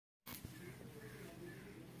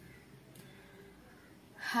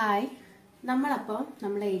Hi, നമ്മളപ്പോൾ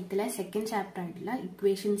നമ്മുടെ 8th second chapter ആയിട്ടുള്ള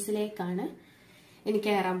ഇക്വേഷൻസിലേക്കാണ് എനിക്ക്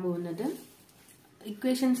കയറാൻ പോകുന്നത്.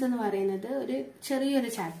 ഇക്വേഷൻസ് എന്ന് പറയുന്നത് ഒരു ചെറിയൊരു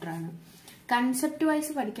ചാപ്റ്ററാണ്. കൺസെപ്റ്റ്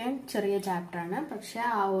വൈസ് പഠിക്കാൻ ചെറിയ ചാപ്റ്ററാണ്. പക്ഷെ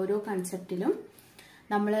ആ ഓരോ കൺസെപ്റ്റിലും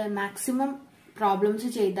നമ്മൾ മാക്സിമം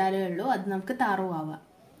പ്രോബ്ലംസ് ചെയ്താലേ ഉള്ളൂ അത് നമുക്ക് താറുവാവാം.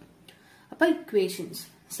 അപ്പോൾ ഇക്വേഷൻസ്,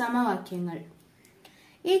 സമവാക്യങ്ങൾ.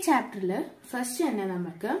 ഈ ചാപ്റ്ററിൽ ഫസ്റ്റ് തന്നെ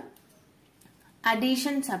നമുക്ക്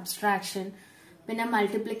അഡീഷൻ, സബ്സ്ട്രാക്ഷൻ, പിന്നെ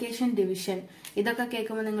മൾട്ടിപ്ലിക്കേഷൻ, ഡിവിഷൻ, ഇതൊക്കെ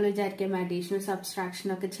കേൾക്കുമ്പോൾ നിങ്ങൾ വിചാരിക്കും അഡീഷനും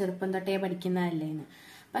സബ്സ്ട്രാക്ഷനും ഒക്കെ ചെറുപ്പം തൊട്ടേ പഠിക്കുന്നതല്ലേന്ന്.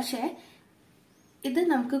 പക്ഷെ ഇത്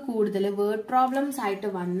നമുക്ക് കൂടുതൽ വേർഡ് പ്രോബ്ലംസ് ആയിട്ട്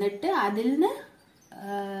വന്നിട്ട് അതിൽ നിന്ന്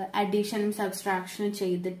അഡീഷനും സബ്സ്ട്രാക്ഷനും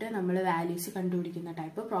ചെയ്തിട്ട് നമ്മൾ വാല്യൂസ് കണ്ടുപിടിക്കുന്ന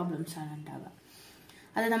ടൈപ്പ് പ്രോബ്ലംസ് ആണ് ഉണ്ടാവുക.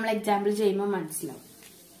 അത് നമ്മൾ എക്സാമ്പിൾ ചെയ്യുമ്പോൾ മനസ്സിലാവും.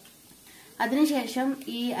 അതിനുശേഷം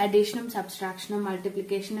ഈ അഡീഷനും സബ്സ്ട്രാക്ഷനും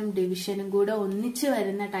മൾട്ടിപ്ലിക്കേഷനും ഡിവിഷനും കൂടെ ഒന്നിച്ച്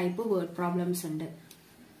വരുന്ന ടൈപ്പ് വേർഡ് പ്രോബ്ലംസ് ഉണ്ട്.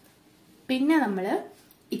 പിന്നെ നമ്മൾ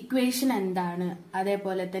ഇക്വേഷൻ എന്താണ്,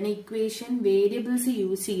 അതേപോലെ തന്നെ ഇക്വേഷൻ വേരിയബിൾസ്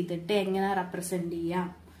യൂസ് ചെയ്തിട്ട് എങ്ങനെ റെപ്രസെന്റ് ചെയ്യാം,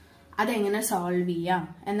 അതെങ്ങനെ സോൾവ് ചെയ്യാം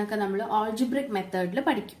എന്നൊക്കെ നമ്മൾ ആൾജിബ്രിക് മെത്തേഡിൽ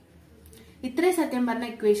പഠിക്കും. ഇത്രയും സത്യം പറഞ്ഞ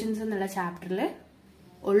ഇക്വേഷൻസ് എന്നുള്ള ചാപ്റ്ററിൽ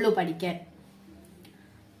ഉള്ളൂ പഠിക്കാൻ.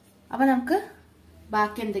 അപ്പൊ നമുക്ക്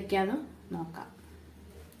ബാക്കി എന്തൊക്കെയാന്ന് നോക്കാം.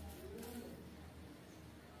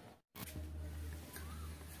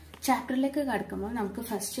 ചാപ്റ്ററിലേക്ക് കടക്കുമ്പോൾ നമുക്ക്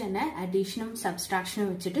ഫസ്റ്റ് തന്നെ അഡീഷനും സബ്സ്ട്രാക്ഷനും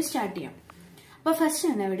വെച്ചിട്ട് സ്റ്റാർട്ട് ചെയ്യാം. അപ്പോൾ ഫസ്റ്റ്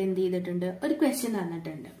തന്നെ ഇവിടെ എന്ത് ചെയ്തിട്ടുണ്ട്, ഒരു ക്വസ്റ്റ്യൻ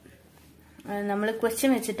തന്നിട്ടുണ്ട്. നമ്മൾ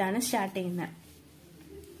ക്വസ്റ്റ്യൻ വെച്ചിട്ടാണ് സ്റ്റാർട്ട് ചെയ്യുന്നത്.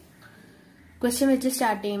 ക്വസ്റ്റ്യൻ വെച്ച്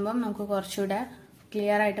സ്റ്റാർട്ട് ചെയ്യുമ്പോൾ നമുക്ക് കുറച്ചുകൂടെ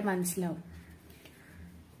ക്ലിയർ ആയിട്ട് മനസ്സിലാവും.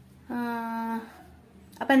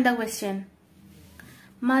 അപ്പൊ എന്താ question?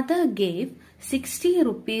 Mother gave 60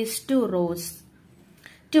 rupees to Rose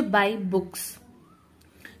to buy books.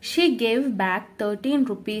 She gave back 13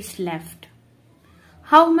 rupees left.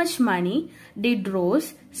 How much money did Rose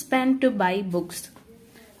spend to buy books?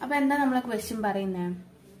 അപ്പൊ എന്താ നമ്മളെ ക്വസ്റ്റ്യൻ പറയുന്നത്?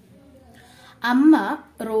 അമ്മ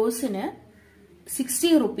റോസിന്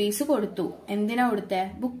 60 rupees കൊടുത്തു. എന്തിനാ കൊടുത്തേ?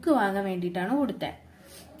 ബുക്ക് വാങ്ങാൻ വേണ്ടിയിട്ടാണ് കൊടുത്തേ.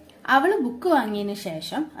 അവള് ബുക്ക് വാങ്ങിയതിന്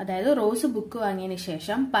ശേഷം, അതായത് റോസ് ബുക്ക് വാങ്ങിയതിന്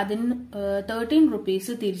ശേഷം 13 rupees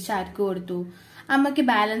തിരിച്ചാർക്ക് കൊടുത്തു? അമ്മയ്ക്ക്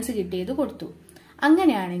ബാലൻസ് കിട്ടിയത് കൊടുത്തു.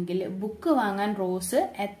 അങ്ങനെയാണെങ്കിൽ ബുക്ക് വാങ്ങാൻ റോസ്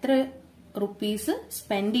എത്ര റുപ്പീസ്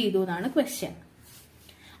സ്പെൻഡ് ചെയ്തു എന്നാണ് ക്വസ്റ്റ്യൻ.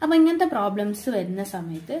 അപ്പൊ ഇങ്ങനത്തെ പ്രോബ്ലംസ് വരുന്ന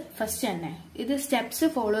സമയത്ത് ഫസ്റ്റ് തന്നെ ഇത് സ്റ്റെപ്സ്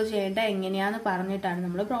ഫോളോ ചെയ്യേണ്ട എങ്ങനെയാന്ന് പറഞ്ഞിട്ടാണ്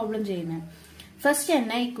നമ്മൾ പ്രോബ്ലം ചെയ്യുന്നത്. ഫസ്റ്റ്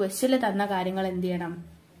തന്നെ ഈ ക്വസ്റ്റ്യനിൽ തന്ന കാര്യങ്ങൾ എന്ത് ചെയ്യണം,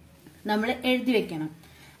 നമ്മൾ എഴുതി വെക്കണം.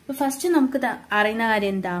 അപ്പൊ ഫസ്റ്റ് നമുക്ക് അറിയുന്ന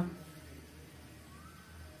കാര്യം എന്താ?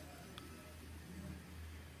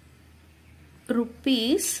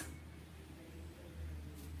 Rupees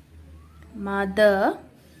mother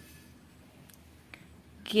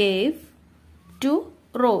gave to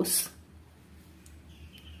Rose.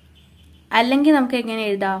 അല്ലെങ്കിൽ നമുക്ക് എങ്ങനെ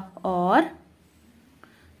എഴുതാം? Or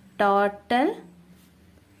total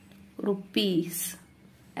rupees.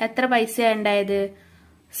 എത്ര പൈസ ഉണ്ടായത്?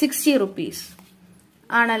 60 rupees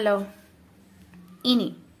ആണല്ലോ. ഇനി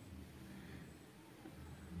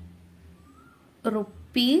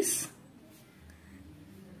റുപ്പീസ്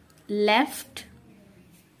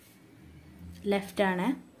ലെഫ്റ്റ് ആണ്.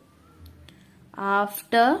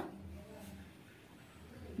 After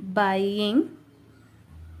buying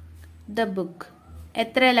the book.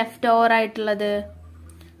 എത്ര ലെഫ്റ്റ് ഓവർ ആയിട്ടുള്ളത്?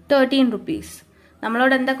 13 rupees.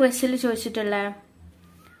 നമ്മളോട് എന്താ ക്വസ്റ്റ്യനിൽ ചോദിച്ചിട്ടുള്ള?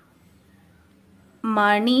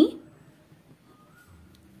 Money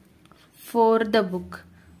for the book.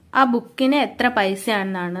 ആ ബുക്കിന് എത്ര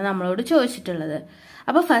പൈസയാണെന്നാണ് നമ്മളോട് ചോദിച്ചിട്ടുള്ളത്.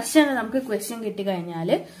 അപ്പൊ ഫസ്റ്റ് തന്നെ നമുക്ക് ക്വസ്റ്റ്യൻ കിട്ടിക്കഴിഞ്ഞാൽ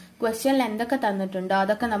ക്വസ്റ്റ്യനിൽ എന്തൊക്കെ തന്നിട്ടുണ്ടോ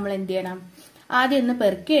അതൊക്കെ നമ്മൾ എന്ത് ചെയ്യണം, ആദ്യം ഒന്ന്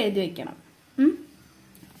പെറുക്കി എഴുതി വെക്കണം.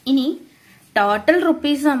 ഇനി ടോട്ടൽ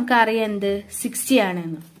റുപ്പീസ് നമുക്കറിയാം എന്ത് 60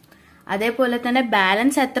 ആണെന്ന്. അതേപോലെ തന്നെ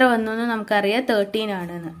ബാലൻസ് എത്ര വന്നു എന്ന് നമുക്കറിയാം 13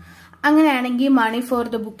 ആണെന്ന്. അങ്ങനെയാണെങ്കിൽ മണി ഫോർ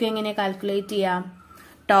ദ ബുക്ക് എങ്ങനെ കാൽക്കുലേറ്റ് ചെയ്യാം?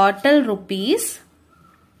 Total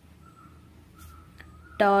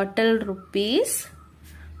rupees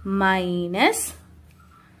minus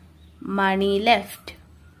money left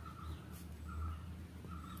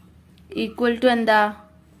equal to എന്താ?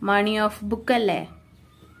 മണി ഓഫ് ബുക്ക് അല്ലേ?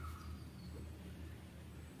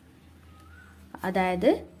 അതായത്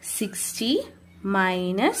 60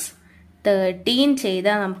 മൈനസ് 13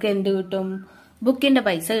 ചെയ്താൽ നമുക്ക് എന്ത് കിട്ടും? ബുക്കിന്റെ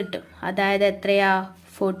പൈസ കിട്ടും. അതായത് എത്രയാ?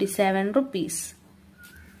 47 rupees.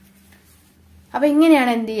 അപ്പൊ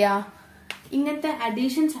ഇങ്ങനെയാണ് എന്ത് ചെയ്യാ, ഇങ്ങനത്തെ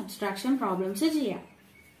അഡീഷൻ സബ്സ്ട്രാക്ഷൻ പ്രോബ്ലംസ് ചെയ്യാം.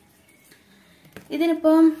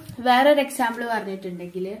 ഇതിനിപ്പം വേറൊരു എക്സാമ്പിൾ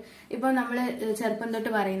പറഞ്ഞിട്ടുണ്ടെങ്കിൽ, ഇപ്പൊ നമ്മള് ചെറുപ്പം തൊട്ട്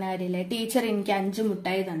പറയുന്ന കാര്യമില്ലേ, ടീച്ചർ എനിക്ക് 5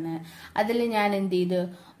 മുട്ടായി തന്ന് അതിൽ ഞാൻ എന്ത് ചെയ്ത്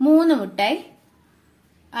 3 മുട്ടായി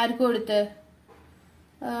ആർക്ക് കൊടുത്ത്?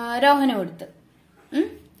 രോഹന് കൊടുത്ത്.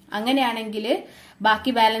 അങ്ങനെയാണെങ്കിൽ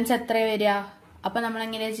ബാക്കി ബാലൻസ് എത്ര വരിക? അപ്പൊ നമ്മൾ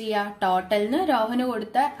എങ്ങനെയാ ചെയ്യാ? ടോട്ടലിന് രോഹന്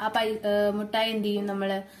കൊടുത്ത ആ മുട്ടായി എന്ത് ചെയ്യും?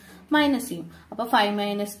 നമ്മള് മൈനസ് ചെയ്യും. അപ്പൊ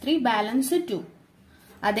 5 - 3 ബാലൻസ് 2.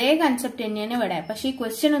 അതേ കൺസെപ്റ്റ് തന്നെയാണ് ഇവിടെ. പക്ഷെ ഈ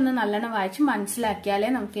ക്വസ്റ്റ്യൻ ഒന്ന് നല്ലോണം വായിച്ച് മനസ്സിലാക്കിയാലേ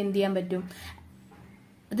നമുക്ക് എന്ത് ചെയ്യാൻ പറ്റും?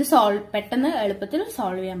 ഇത് പെട്ടെന്ന് എളുപ്പത്തിൽ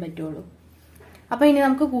സോൾവ് ചെയ്യാൻ പറ്റുള്ളൂ. അപ്പൊ ഇനി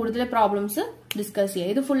നമുക്ക് കൂടുതൽ പ്രോബ്ലംസ് ഡിസ്കസ് ചെയ്യാം.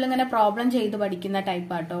 ഇത് ഫുൾ ഇങ്ങനെ പ്രോബ്ലം ചെയ്ത് പഠിക്കുന്ന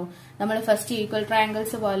ടൈപ്പ് ആട്ടോ. നമ്മൾ ഫസ്റ്റ് ഈക്വൽ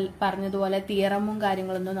ട്രയാങ്കിൾസ് പറഞ്ഞതുപോലെ തിയറമും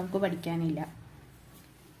കാര്യങ്ങളൊന്നും നമുക്ക് പഠിക്കാനില്ല.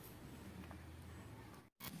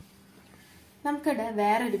 നമുക്കിവിടെ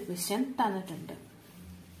വേറൊരു ക്വസ്റ്റ്യൻ തന്നിട്ടുണ്ട്.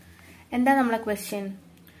 എന്താ നമ്മളെ question?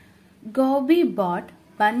 Gopi boat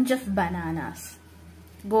bunch of bananas.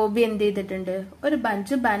 Gopi എന്ത് ചെയ്തിട്ടുണ്ട്? ഒരു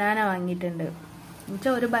ബഞ്ച് ബനാന വാങ്ങിയിട്ടുണ്ട്.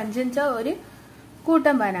 എന്നുവെച്ചാൽ ഒരു ബഞ്ച് വെച്ചാൽ ഒരു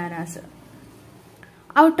കൂട്ടം bananas.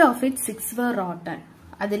 Out of it 6 were rotten.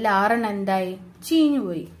 അതിൽ 6 എന്തായി?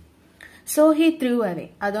 ചീഞ്ഞുപോയി. So he through away.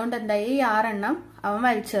 അതുകൊണ്ട് എന്തായി? ഈ 6 അവൻ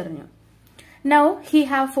വലിച്ചെറിഞ്ഞു. Now he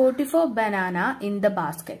have 44 banana in the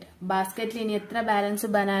basket. ബാസ്കറ്റിൽ ഇനി എത്ര ബാലൻസ്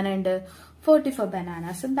ബനാന ഉണ്ട്? 44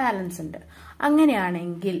 ബനാനാസ് ബാലൻസ് ഉണ്ട്.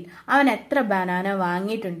 അങ്ങനെയാണെങ്കിൽ അവൻ എത്ര ബനാന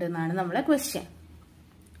വാങ്ങിയിട്ടുണ്ട് എന്നാണ് നമ്മളെ ക്വസ്റ്റ്യൻ.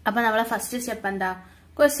 അപ്പൊ നമ്മളെ ഫസ്റ്റ് സ്റ്റെപ്പ് എന്താ?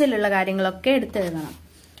 ക്വസ്റ്റ്യനിലുള്ള കാര്യങ്ങളൊക്കെ എടുത്തെഴുതണം.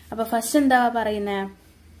 അപ്പൊ ഫസ്റ്റ് എന്താ പറയുന്നത്?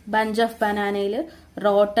 Bunch of ബനാനയിൽ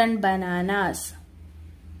rotten bananas.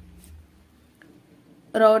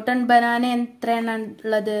 Rotten banana എത്രയാണ്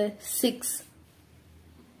ഉള്ളത്? 6.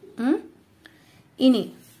 ഇനി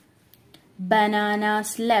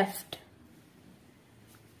ബനാനാസ് ലെഫ്റ്റ്.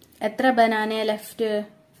 എത്ര ബനാന ലെഫ്റ്റ്?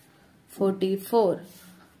 44.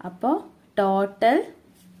 അപ്പോ total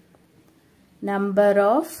number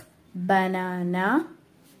of banana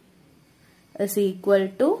is equal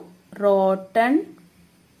to rotten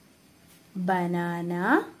banana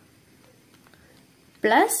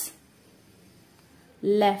plus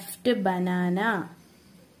left banana.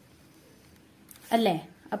 അല്ലേ?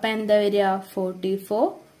 അപ്പൊ എന്താ വരിക? 44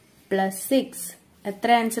 plus 6.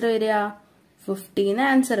 എത്ര ആൻസർ വരിക? 15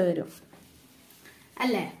 ആൻസർ വരും.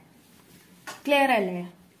 അല്ലേ? ക്ലിയർ അല്ലേ?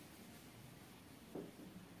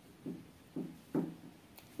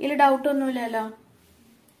 ഇതിൽ ഡൗട്ട് ഒന്നുമില്ലല്ലോ.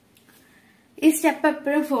 ഈ സ്റ്റെപ്പ്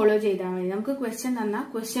എപ്പോഴും ഫോളോ ചെയ്താൽ മതി. നമുക്ക് ക്വസ്റ്റ്യൻ തന്നാൽ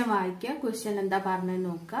ക്വസ്റ്റ്യൻ വായിക്കുക, ക്വസ്റ്റ്യൻ എന്താ പറഞ്ഞതെന്ന്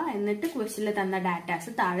നോക്കുക, എന്നിട്ട് ക്വസ്റ്റ്യനിൽ തന്ന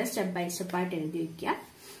ഡാറ്റാസ് താഴെ സ്റ്റെപ്പ് ബൈ സ്റ്റെപ്പ് ആയിട്ട് എഴുതി വെക്കുക.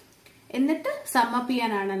 എന്നിട്ട് സമ്മപ്പ്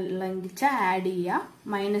ചെയ്യാനാണെങ്കിൽ ആഡ് ചെയ്യുക,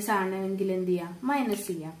 മൈനസ് ആണെങ്കിൽ എന്ത് ചെയ്യുക? മൈനസ്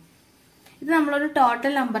ചെയ്യുക. ഇത് നമ്മളൊരു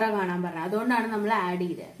ടോട്ടൽ നമ്പറാ കാണാൻ പറഞ്ഞത്, അതുകൊണ്ടാണ് നമ്മൾ ആഡ്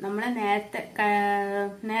ചെയ്തത്. നമ്മൾ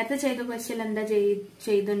നേരത്തെ ചെയ്ത ക്വസ്റ്റ്യൻ എന്താ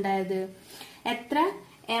ചെയ്തിട്ടുണ്ടായത്? എത്ര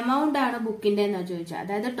എമൗണ്ട് ആണ് ബുക്കിന്റെ എന്നാ ചോദിച്ചത്.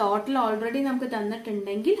 അതായത് ടോട്ടൽ ഓൾറെഡി നമുക്ക്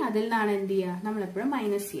തന്നിട്ടുണ്ടെങ്കിൽ അതിൽ നിന്നാണ് എന്ത് ചെയ്യുക? നമ്മൾ എപ്പോഴും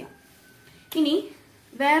മൈനസ് ചെയ്യാം. ഇനി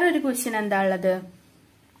വേറൊരു ക്വസ്റ്റ്യൻ എന്താ ഉള്ളത്?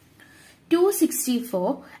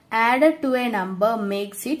 264 added to a number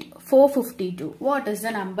makes it 452. What is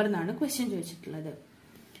the number എന്നാണ് ക്വസ്റ്റ്യൻ ചോദിച്ചിട്ടുള്ളത്.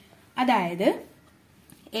 അതായത്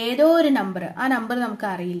ഏതോ ഒരു നമ്പർ, ആ നമ്പർ നമുക്ക്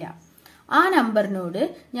അറിയില്ല. ആ നമ്പറിനോട്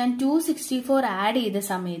ഞാൻ 264 ആഡ് ചെയ്ത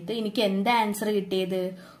സമയത്ത് എനിക്ക് എന്താ ആൻസർ കിട്ടിയത്?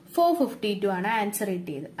 452 ആണ് ആൻസർ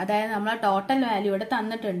കിട്ടിയത്. അതായത് നമ്മളെ ടോട്ടൽ വാല്യൂ ഇവിടെ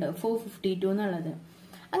തന്നിട്ടുണ്ട് 452 എന്നുള്ളത്.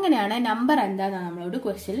 അങ്ങനെയാണ് നമ്പർ എന്താണെന്നാണ് നമ്മളോട്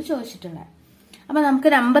ക്വസ്റ്റ്യനിൽ ചോദിച്ചിട്ടുള്ളത്. അപ്പൊ നമുക്ക്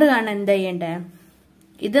നമ്പർ കാണാൻ എന്താ ചെയ്യണ്ടേ?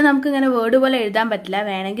 ഇത് നമുക്ക് ഇങ്ങനെ വേർഡ് പോലെ എഴുതാൻ പറ്റില്ല,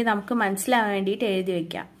 വേണമെങ്കിൽ നമുക്ക് മനസ്സിലാവാൻ വേണ്ടിയിട്ട് എഴുതി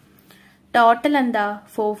വെക്കാം. ടോട്ടൽ എന്താ?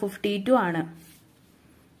 452 ആണ്.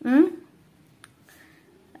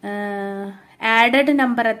 ആഡഡ്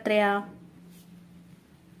നമ്പർ എത്രയാ?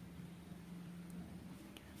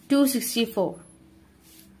 264.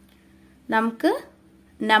 നമുക്ക്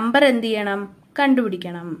നമ്പർ എന്ത് ചെയ്യണം?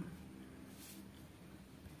 കണ്ടുപിടിക്കണം.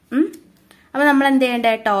 അപ്പൊ നമ്മൾ എന്ത്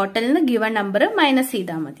ചെയ്യണ്ടേ? ടോട്ടലിൽ നിന്ന് ഗിവൺ നമ്പർ മൈനസ്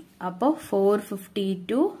ചെയ്താൽ മതി. അപ്പോ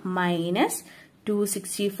 452 മൈനസ്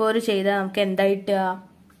 264 ചെയ്താൽ നമുക്ക് എന്താ കിട്ടുക?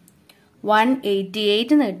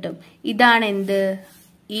 188 എന്ന് കിട്ടും. ഇതാണ് എന്ത്?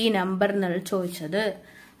 ഈ നമ്പർ എന്നുള്ള ചോദിച്ചത്.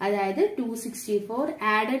 അതായത് 264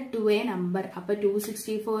 ആഡഡ് ടു എ നമ്പർ. അപ്പൊ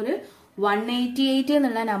 264 188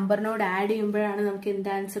 എന്നുള്ള നമ്പറിനോട് ആഡ് ചെയ്യുമ്പോഴാണ് നമുക്ക് എന്ത്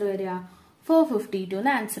ആൻസർ വരിക? 452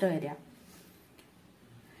 എന്ന് ആൻസർ വരിക.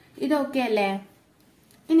 ഇതൊക്കെ അല്ലേ?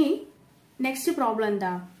 ഇനി നെക്സ്റ്റ് പ്രോബ്ലം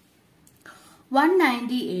എന്താ?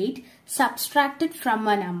 198 subtracted from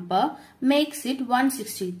a number makes it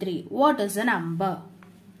 163. What is the number?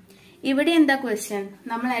 ഇവിടെ എന്താ ക്വസ്റ്റ്യൻ?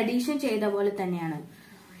 നമ്മൾ അഡീഷൻ ചെയ്ത പോലെ തന്നെയാണ്.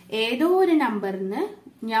 ഏതോ ഒരു നമ്പറിന്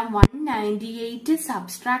ഞാൻ 198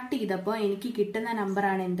 സബ്സ്ട്രാക്ട് ചെയ്തപ്പോൾ എനിക്ക് കിട്ടുന്ന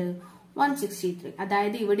നമ്പറാണ് എന്ത്? 163.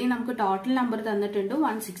 അതായത് ഇവിടെ നമുക്ക് ടോട്ടൽ നമ്പർ തന്നിട്ടുണ്ട്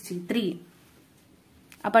 163.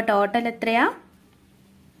 അപ്പൊ ടോട്ടൽ എത്രയാ?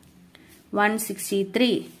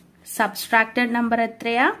 163. സബ്സ്ട്രാക്റ്റഡ് നമ്പർ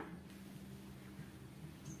എത്രയാ?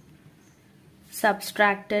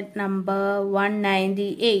 Subtracted number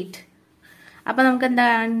 198. അപ്പൊ നമുക്ക് എന്താ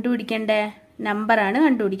കണ്ടുപിടിക്കണ്ടേ? നമ്പറാണ്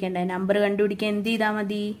കണ്ടുപിടിക്കേണ്ടത്. നമ്പർ കണ്ടുപിടിക്കാൻ എന്ത് ചെയ്താൽ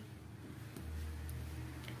മതി?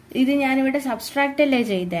 ഇത് ഞാനിവിടെ സബ്സ്ട്രാക്ട് അല്ലേ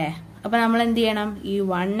ചെയ്തേ. അപ്പൊ നമ്മൾ എന്ത് ചെയ്യണം? ഈ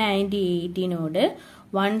 198നോട്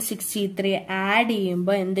 163 ആഡ്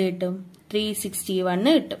ചെയ്യുമ്പോൾ എന്ത് കിട്ടും? 361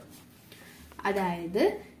 കിട്ടും. അതായത്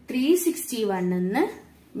 361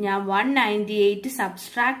 ഞാൻ 198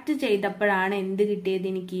 സബ്സ്ട്രാക്ട് ചെയ്തപ്പോഴാണ് എന്ത് കിട്ടിയത്?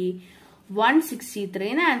 എനിക്ക്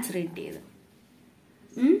 163 ആൻസർ കിട്ടിയത്.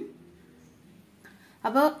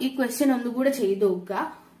 അപ്പോൾ ഈ ക്വസ്റ്റ്യൻ ഒന്നുകൂടെ ചെയ്ത് നോക്കുക.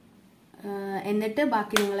 എന്നിട്ട്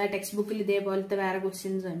ബാക്കി നിങ്ങളെ ടെക്സ്റ്റ് ബുക്കിൽ ഇതേപോലത്തെ വേറെ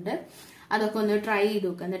ക്വസ്റ്റ്യൻസ് ഉണ്ട്, അതൊക്കെ ഒന്ന് ട്രൈ ചെയ്ത്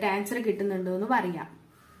നോക്കുക. എന്നിട്ട് ആൻസർ കിട്ടുന്നുണ്ടോ എന്ന് പറയാം.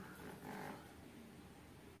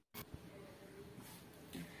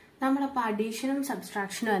 നമ്മളപ്പോൾ അഡീഷനും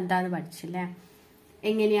സബ്സ്ട്രാക്ഷനും എന്താന്ന് പഠിച്ചില്ലേ?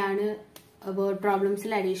 എങ്ങനെയാണ് വേർഡ്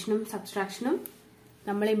പ്രോബ്ലംസിൽ അഡീഷനും സബ്സ്ട്രാക്ഷനും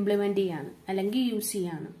നമ്മൾ ഇംപ്ലിമെന്റ് ചെയ്യാണ് അല്ലെങ്കിൽ യൂസ്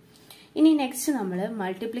ചെയ്യാണ്. ഇനി നെക്സ്റ്റ് നമ്മൾ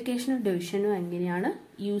മൾട്ടിപ്ലിക്കേഷനും ഡിവിഷനും എങ്ങനെയാണ്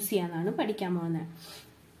യൂസ് ചെയ്യാന്നാണ് പഠിക്കാൻ പോകുന്നത്.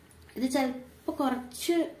 ഇത് ചിലപ്പോൾ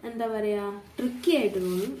കുറച്ച് എന്താ പറയുക ട്രിക്കി ആയിട്ട്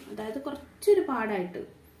തോന്നും, അതായത് കുറച്ചൊരു പാടായിട്ട്,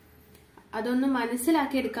 അതൊന്ന്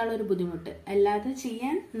മനസ്സിലാക്കി എടുക്കാനുള്ള ഒരു ബുദ്ധിമുട്ട്, അല്ലാതെ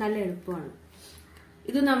ചെയ്യാൻ നല്ല എളുപ്പമാണ്.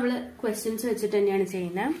 ഇത് നമ്മൾ ക്വസ്റ്റ്യൻസ് വെച്ചിട്ട് തന്നെയാണ്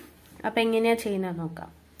ചെയ്യുന്നത്. അപ്പൊ എങ്ങനെയാ ചെയ്യുന്നത്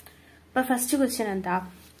നോക്കാം. അപ്പൊ ഫസ്റ്റ് ക്വസ്റ്റ്യൻ എന്താ?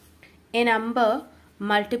 A number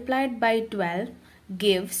multiplied by 12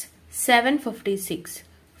 gives 756.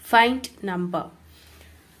 Find number.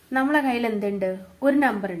 നമ്മളെ കയ്യിൽ എന്തുണ്ട്? ഒരു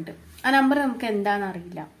നമ്പർ ഉണ്ട്. ആ നമ്പർ നമുക്ക് എന്താണെന്ന്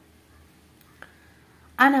അറിയില്ല.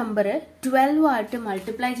 ആ നമ്പർ 12 ആയിട്ട്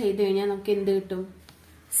മൾട്ടിപ്ലൈ ചെയ്ത് കഴിഞ്ഞാൽ നമുക്ക് എന്ത് കിട്ടും?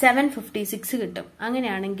 756 കിട്ടും.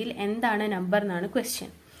 അങ്ങനെയാണെങ്കിൽ എന്താണ് നമ്പർ എന്നാണ് ക്വസ്റ്റ്യൻ.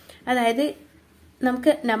 അതായത്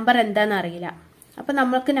നമുക്ക് നമ്പർ എന്താണെന്ന് അറിയില്ല, അപ്പൊ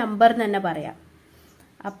നമ്മൾക്ക് നമ്പർ തന്നെ പറയാം.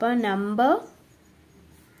 അപ്പൊ number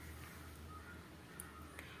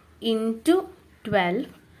into 12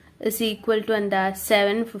 is equal to എന്താ?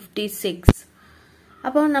 756.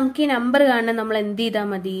 അപ്പോൾ നമുക്ക് ഈ നമ്പർ കാണാൻ നമ്മൾ എന്ത് ചെയ്താൽ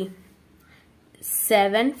മതി?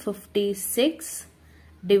 756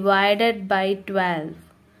 ഡിവൈഡഡ് ബൈ 12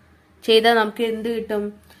 ചെയ്താൽ നമുക്ക് എന്ത് കിട്ടും?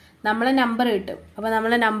 നമ്മളെ നമ്പർ കിട്ടും. അപ്പൊ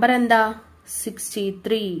നമ്മളെ നമ്പർ എന്താ?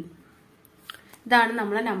 63. ഇതാണ്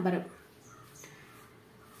നമ്മളെ നമ്പർ.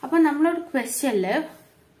 അപ്പൊ നമ്മളൊരു ക്വസ്റ്റ്യനില്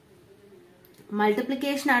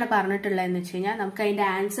മൾട്ടിപ്ലിക്കേഷൻ ആണ് പറഞ്ഞിട്ടുള്ളതെന്ന് വെച്ച് കഴിഞ്ഞാൽ നമുക്ക് അതിന്റെ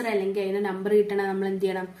ആൻസർ അല്ലെങ്കിൽ അതിന്റെ നമ്പർ കിട്ടണം നമ്മൾ എന്ത്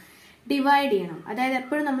ചെയ്യണം? ഡിവൈഡ് ചെയ്യണം. അതായത്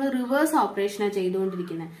എപ്പോഴും നമ്മൾ റിവേഴ്സ് ഓപ്പറേഷനാണ്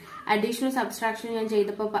ചെയ്തുകൊണ്ടിരിക്കുന്നത്. അഡീഷണൽ സബ്സ്ട്രാക്ഷൻ ഞാൻ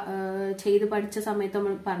ചെയ്ത് പഠിച്ച സമയത്ത്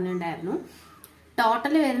നമ്മൾ പറഞ്ഞിട്ടുണ്ടായിരുന്നു.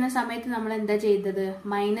 ടോട്ടൽ വരുന്ന സമയത്ത് നമ്മൾ എന്താ ചെയ്തത്?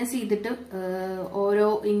 മൈനസ് ചെയ്തിട്ട് ഓരോ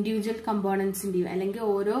ഇൻഡിവിജ്വൽ കമ്പോണൻസിന്റെയും അല്ലെങ്കിൽ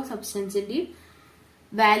ഓരോ സബ്സ്റ്റൻസിന്റെയും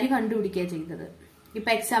വാല്യൂ കണ്ടുപിടിക്കുക ചെയ്തത്. ഇപ്പൊ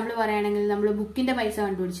എക്സാമ്പിൾ പറയുകയാണെങ്കിൽ നമ്മൾ ബുക്കിന്റെ പൈസ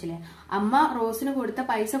കണ്ടുപിടിച്ചില്ലേ? അമ്മ റോസിന് കൊടുത്ത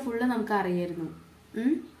പൈസ ഫുള്ള് നമുക്ക് അറിയായിരുന്നു.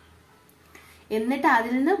 എന്നിട്ട്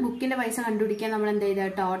അതിൽ നിന്ന് ബുക്കിന്റെ പൈസ കണ്ടുപിടിക്കാൻ നമ്മൾ എന്ത് ചെയ്ത?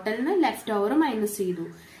 ടോട്ടലിന് ലെഫ്റ്റ് ഓവർ മൈനസ് ചെയ്തു.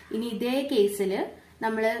 ഇനി ഇതേ കേസിൽ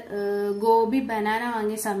നമ്മൾ ഗോപി ബനാന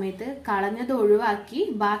വാങ്ങിയ സമയത്ത് കളഞ്ഞത് ഒഴിവാക്കി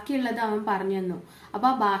ബാക്കിയുള്ളത് അവൻ പറഞ്ഞു തന്നു. അപ്പൊ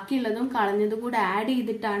ആ ബാക്കിയുള്ളതും കളഞ്ഞതും കൂടെ ആഡ്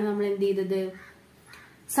ചെയ്തിട്ടാണ് നമ്മൾ എന്ത് ചെയ്തത്?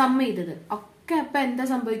 സം ചെയ്തത്. ഒക്കെ അപ്പൊ എന്താ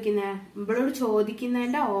സംഭവിക്കുന്നത്? ഇവളോട്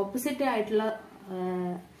ചോദിക്കുന്നതിന്റെ ഓപ്പോസിറ്റ് ആയിട്ടുള്ള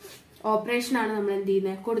ഓപ്പറേഷൻ ആണ് നമ്മൾ എന്ത്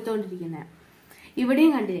ചെയ്യുന്നത്? കൊടുത്തോണ്ടിരിക്കുന്നത്.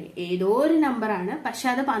 ഇവിടെയും കണ്ടില്ലേ? ഏതോ ഒരു നമ്പറാണ്, പക്ഷെ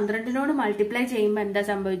അത് 12നോട് മൾട്ടിപ്ലൈ ചെയ്യുമ്പോൾ എന്താ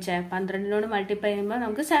സംഭവിച്ചത്? 12നോട് മൾട്ടിപ്ലൈ ചെയ്യുമ്പോൾ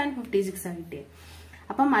നമുക്ക് 756 ആണ് കിട്ടിയത്.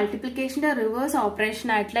 അപ്പൊ മൾട്ടിപ്ലിക്കേഷന്റെ റിവേഴ്സ് ഓപ്പറേഷൻ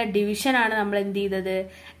ആയിട്ടുള്ള ഡിവിഷൻ ആണ് നമ്മൾ എന്ത് ചെയ്തത്?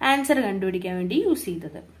 ആൻസർ കണ്ടുപിടിക്കാൻ വേണ്ടി യൂസ്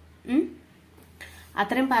ചെയ്തത്.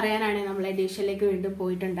 അത്രയും പറയാനാണ് നമ്മൾ ഡിവിഷനിലേക്ക് വീണ്ടും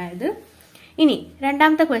പോയിട്ടുണ്ടായത്. ഇനി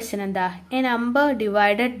രണ്ടാമത്തെ ക്വസ്റ്റ്യൻ എന്താ? A number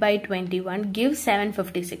divided by 21 give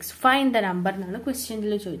 756. Find the number എന്നാണ്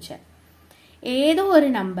ക്വസ്റ്റ്യനിൽ ചോദിച്ചത്. ഏതോ ഒരു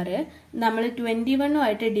നമ്പർ നമ്മൾ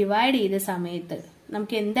 21ആയിട്ട് ഡിവൈഡ് ചെയ്ത സമയത്ത്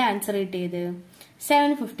നമുക്ക് എന്ത് ആൻസർ കിട്ടിയത്?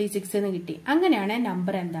 756 എന്ന് കിട്ടി. അങ്ങനെയാണ്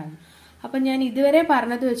നമ്പർ എന്താണ്? അപ്പൊ ഞാൻ ഇതുവരെ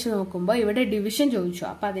പറഞ്ഞത് വെച്ച് നോക്കുമ്പോൾ ഇവിടെ ഡിവിഷൻ ചോദിച്ചു.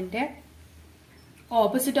 അപ്പൊ അതിന്റെ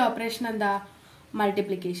ഓപ്പോസിറ്റ് ഓപ്പറേഷൻ എന്താ?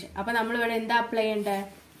 മൾട്ടിപ്ലിക്കേഷൻ. അപ്പൊ നമ്മൾ ഇവിടെ എന്താ അപ്ലൈ ചെയ്യണ്ടേ?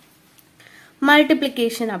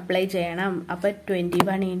 മൾട്ടിപ്ലിക്കേഷൻ അപ്ലൈ ചെയ്യണം. അപ്പൊ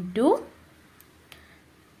 21 ഇൻറ്റു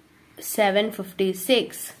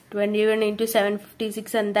 756. 21 ഇൻറ്റു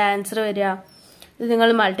 756 എന്താ ആൻസർ വരിക? ഇത് നിങ്ങൾ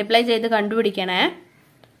മൾട്ടിപ്ലൈ ചെയ്ത് കണ്ടുപിടിക്കണേ.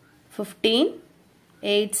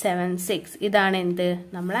 15876. ഇതാണ് എന്ത്?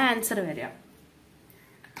 നമ്മളെ ആൻസർ വരിക.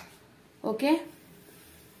 ഓക്കെ,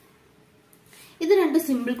 ഇത് രണ്ട്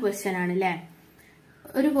സിമ്പിൾ ക്വസ്റ്റ്യൻ ആണ് അല്ലേ?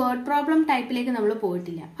 ഒരു വേർഡ് പ്രോബ്ലം ടൈപ്പിലേക്ക് നമ്മൾ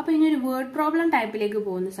പോയിട്ടില്ല. അപ്പൊ ഇനി ഒരു വേർഡ് പ്രോബ്ലം ടൈപ്പിലേക്ക്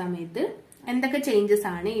പോകുന്ന സമയത്ത് എന്തൊക്കെ ചേഞ്ചസ്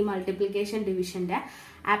ആണ് ഈ മൾട്ടിപ്ലിക്കേഷൻ ഡിവിഷന്റെ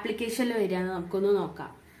ആപ്ലിക്കേഷനിൽ വരിക എന്ന് നമുക്കൊന്ന്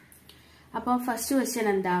നോക്കാം. അപ്പോൾ ഫസ്റ്റ് ക്വസ്റ്റ്യൻ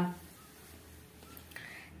എന്താ?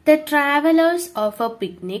 The travelers of a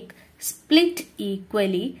picnic split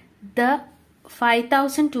equally the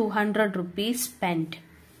 5,200 rupees spent.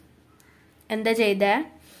 എന്താ ചെയ്തേ?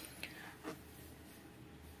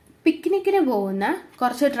 പിക്നിക്കിന് പോകുന്ന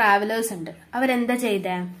കുറച്ച് ട്രാവലേഴ്സ് ഉണ്ട്. അവരെന്താ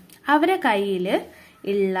ചെയ്തേ? അവരെ കയ്യിൽ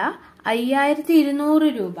ഉള്ള 5200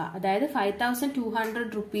 രൂപ, അതായത് 5,200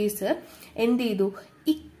 റുപ്പീസ് എന്ത് ചെയ്തു?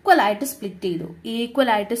 ഈക്വൽ ആയിട്ട് സ്പ്ലിറ്റ് ചെയ്തു. ഈക്വൽ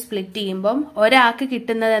ആയിട്ട് സ്പ്ലിറ്റ് ചെയ്യുമ്പം ഒരാൾക്ക്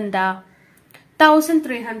കിട്ടുന്നത് എന്താ?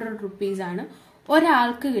 1300 rupees ആണ്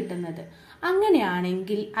ഒരാൾക്ക് കിട്ടുന്നത്.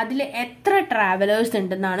 അങ്ങനെയാണെങ്കിൽ അതിൽ എത്ര ട്രാവലേഴ്സ്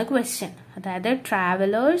ഉണ്ടെന്നാണ് ക്വസ്റ്റ്യൻ. അതായത്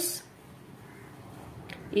ട്രാവലേഴ്സ്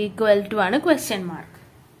ഈക്വൽ ടു ആണ് ക്വസ്റ്റ്യൻ മാർക്ക്.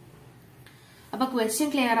 അപ്പൊ ക്വസ്റ്റ്യൻ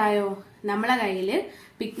ക്ലിയർ ആയോ? നമ്മളെ കയ്യില്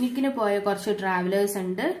പിക്നിക്കിന് പോയ കുറച്ച് ട്രാവലേഴ്സ്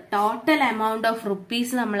ഉണ്ട്. ടോട്ടൽ എമൗണ്ട് ഓഫ്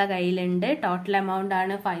റുപ്പീസ് നമ്മളെ കയ്യിലുണ്ട്. ടോട്ടൽ എമൗണ്ട്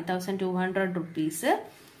ആണ് 5200 rupees.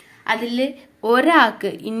 അതിൽ ഒരാൾക്ക്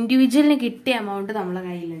ഇൻഡിവിജ്വലിന് കിട്ടിയ എമൗണ്ട് നമ്മളെ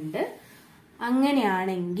കയ്യിലുണ്ട്.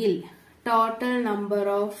 അങ്ങനെയാണെങ്കിൽ ടോട്ടൽ നമ്പർ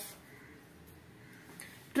ഓഫ്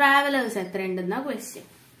ട്രാവലേഴ്സ് എത്ര ഉണ്ടെന്ന ക്വസ്റ്റ്യൻ.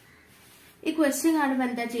 ഈ ക്വസ്റ്റ്യൻ കാണുമ്പോൾ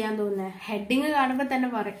എന്താ ചെയ്യാൻ തോന്നുന്നത്? ഹെഡിങ് കാണുമ്പോൾ തന്നെ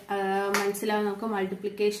മനസ്സിലാവും നമുക്ക്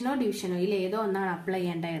മൾട്ടിപ്ലിക്കേഷനോ ഡിവിഷനോ ഇതിൽ ഏതോ ഒന്നാണ് അപ്ലൈ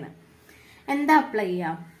ചെയ്യേണ്ടതെന്ന്. എന്താ അപ്ലൈ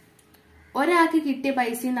ചെയ്യാം? ഒരാൾക്ക് കിട്ടിയ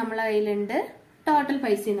പൈസയും നമ്മളെ കയ്യിലുണ്ട്, ടോട്ടൽ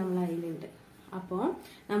പൈസയും നമ്മളെ കയ്യിലുണ്ട്. അപ്പോൾ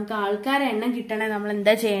നമുക്ക് ആൾക്കാരെ എണ്ണം കിട്ടണേ നമ്മൾ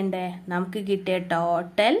എന്താ ചെയ്യണ്ടേ? നമുക്ക് കിട്ടിയ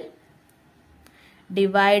ടോട്ടൽ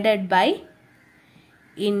ഡിവൈഡഡ് ബൈ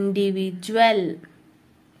ഇൻഡിവിജ്വൽ.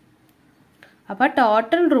 അപ്പൊ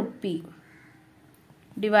total rupee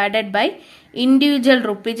divided by individual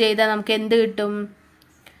rupee ചെയ്താൽ നമുക്ക് എന്ത് കിട്ടും?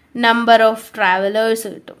 നമ്പർ ഓഫ് ട്രാവലേഴ്സ്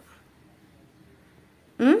കിട്ടും.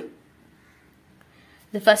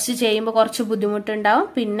 ഇത് ഫസ്റ്റ് ചെയ്യുമ്പോൾ കുറച്ച് ബുദ്ധിമുട്ടുണ്ടാവും,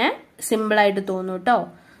 പിന്നെ സിമ്പിൾ ആയിട്ട് തോന്നും കേട്ടോ.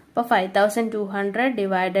 അപ്പൊ 5200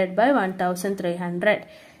 ഡിവൈഡഡ് ബൈ 1300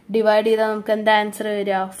 ഡിവൈഡ് ചെയ്താൽ നമുക്ക് എന്താ ആൻസർ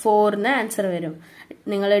വരിക? 4 ആൻസർ വരും.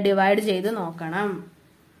 നിങ്ങൾ ഡിവൈഡ് ചെയ്ത് നോക്കണം.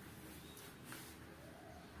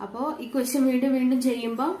 അപ്പോൾ ഈ ക്വസ്റ്റ്യൻ വീണ്ടും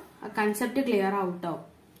ചെയ്യുമ്പോൾ കൺസെപ്റ്റ് ക്ലിയർ ആവട്ടോ.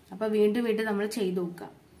 അപ്പൊ വീണ്ടും നമ്മൾ ചെയ്തു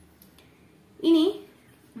നോക്കാം. ഇനി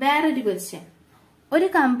വേറൊരു ക്വസ്റ്റ്യൻ. ഒരു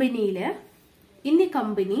കമ്പനിയില് in the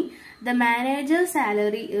company the manager's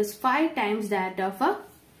salary is 5 times that of a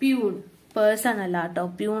peon. Person അല്ല കേട്ടോ,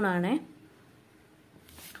 പ്യൂൺ ആണ്.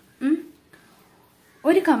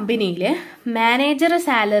 ഒരു കമ്പനിയില് മാനേജർ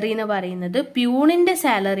സാലറി എന്ന് പറയുന്നത് പ്യൂണിന്റെ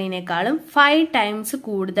സാലറിനേക്കാളും 5 times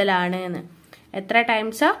കൂടുതലാണ് എന്ന്. എത്ര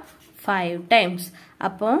ടൈംസാ? 5 times.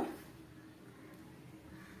 അപ്പോ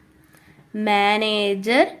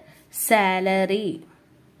manager salary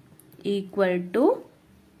equal to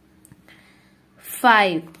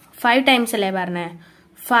 5 times അല്ലേ പറഞ്ഞേ?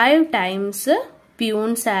 5 times പ്യൂൺ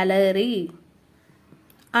സാലറി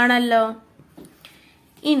ആണല്ലോ.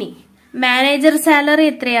 ഇനി മാനേജർ സാലറി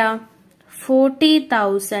എത്രയാ?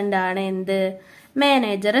 40,000 ആണ്. എന്ത്?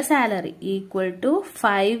 Manager salary equal to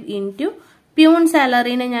 5 into peon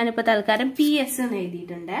സാലറിനെ ഞാനിപ്പോ തൽക്കാലം PS എന്ന്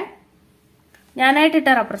എഴുതിയിട്ടുണ്ട്. ഞാനായിട്ടിട്ട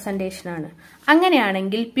റെപ്രസെന്റേഷൻ ആണ്.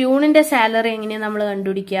 അങ്ങനെയാണെങ്കിൽ പ്യൂണിന്റെ സാലറി എങ്ങനെയാ നമ്മൾ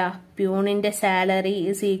കണ്ടുപിടിക്കുക? പ്യൂണിന്റെ salary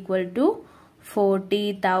is equal to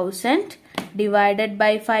 40,000 divided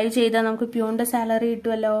by 5 ചെയ്താൽ നമുക്ക് പ്യൂണിന്റെ സാലറി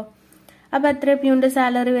കിട്ടുമല്ലോ. അപ്പൊ എത്ര പ്യൂണിന്റെ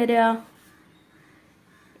സാലറി വരിക?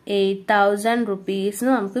 8,000 rupees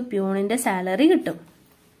നമുക്ക് പ്യൂണിന്റെ സാലറി കിട്ടും.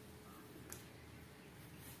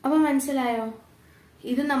 അപ്പൊ മനസ്സിലായോ?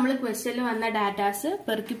 ഇത് നമ്മൾ ക്വസ്റ്റ്യനിൽ വന്ന ഡാറ്റാസ്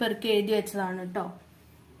പെറുക്കി എഴുതി വെച്ചതാണ് കേട്ടോ.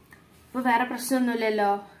 അപ്പൊ വേറെ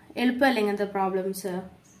പ്രശ്നമൊന്നുമില്ലല്ലോ. എളുപ്പമല്ലേ ഇങ്ങനത്തെ പ്രോബ്ലംസ്?